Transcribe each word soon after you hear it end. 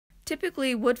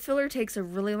Typically, wood filler takes a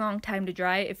really long time to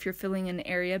dry if you're filling an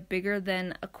area bigger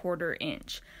than a 1/4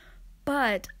 inch.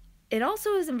 But it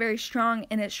also isn't very strong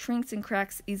and it shrinks and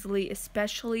cracks easily,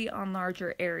 especially on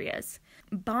larger areas.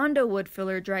 Bondo wood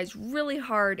filler dries really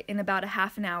hard in about a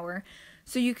half an hour,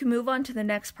 so you can move on to the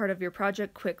next part of your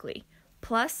project quickly.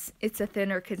 Plus, it's a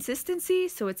thinner consistency,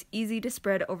 so it's easy to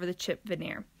spread over the chip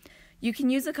veneer. You can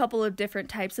use a couple of different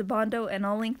types of Bondo, and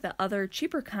I'll link the other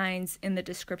cheaper kinds in the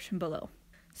description below.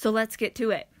 So let's get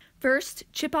to it. First,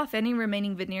 chip off any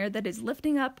remaining veneer that is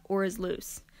lifting up or is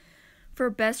loose. For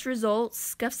best results,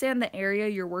 scuff sand the area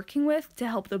you're working with to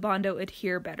help the Bondo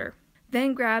adhere better.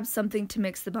 Then grab something to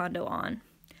mix the Bondo on.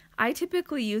 I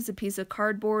typically use a piece of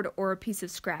cardboard or a piece of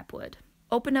scrap wood.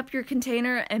 Open up your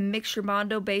container and mix your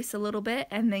Bondo base a little bit,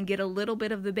 and then get a little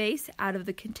bit of the base out of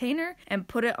the container and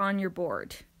put it on your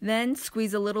board. Then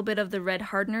squeeze a little bit of the red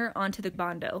hardener onto the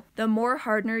Bondo. The more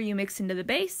hardener you mix into the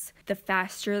base, the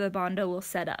faster the Bondo will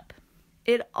set up.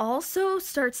 It also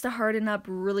starts to harden up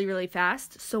really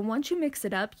fast, so once you mix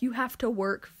it up, you have to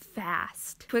work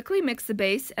fast. Quickly mix the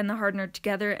base and the hardener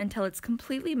together until it's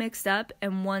completely mixed up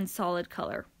and one solid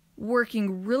color.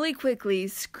 Working really quickly,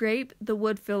 scrape the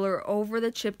wood filler over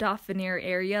the chipped off veneer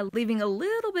area, leaving a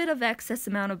little bit of excess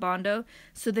amount of Bondo,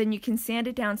 so then you can sand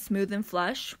it down smooth and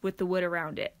flush with the wood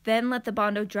around it. Then let the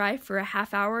Bondo dry for a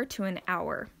half hour to an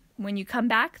hour. When you come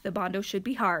back, the Bondo should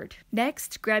be hard.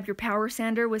 Next, grab your power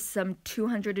sander with some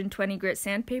 220 grit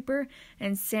sandpaper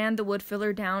and sand the wood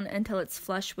filler down until it's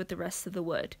flush with the rest of the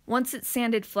wood. Once it's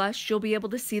sanded flush, you'll be able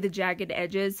to see the jagged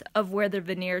edges of where the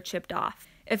veneer chipped off.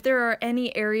 If there are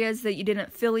any areas that you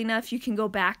didn't fill enough, you can go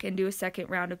back and do a second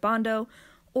round of Bondo,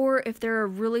 or if there are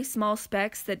really small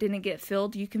specks that didn't get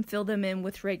filled, you can fill them in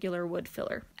with regular wood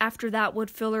filler. After that wood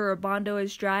filler or Bondo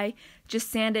is dry, just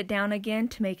sand it down again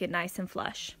to make it nice and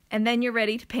flush. And then you're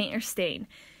ready to paint your stain.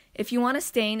 If you want a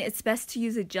stain, it's best to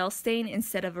use a gel stain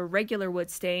instead of a regular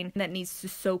wood stain that needs to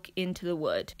soak into the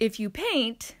wood. If you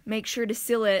paint, make sure to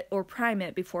seal it or prime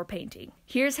it before painting.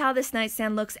 Here's how this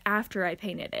nightstand looks after I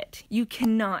painted it. You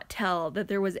cannot tell that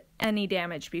there was any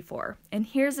damage before. And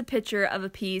here's a picture of a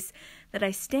piece that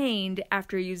I stained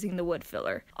after using the wood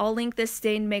filler. I'll link this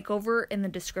stain makeover in the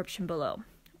description below.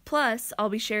 Plus, I'll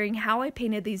be sharing how I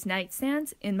painted these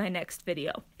nightstands in my next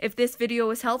video. If this video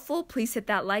was helpful, please hit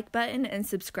that like button and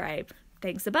subscribe.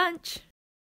 Thanks a bunch!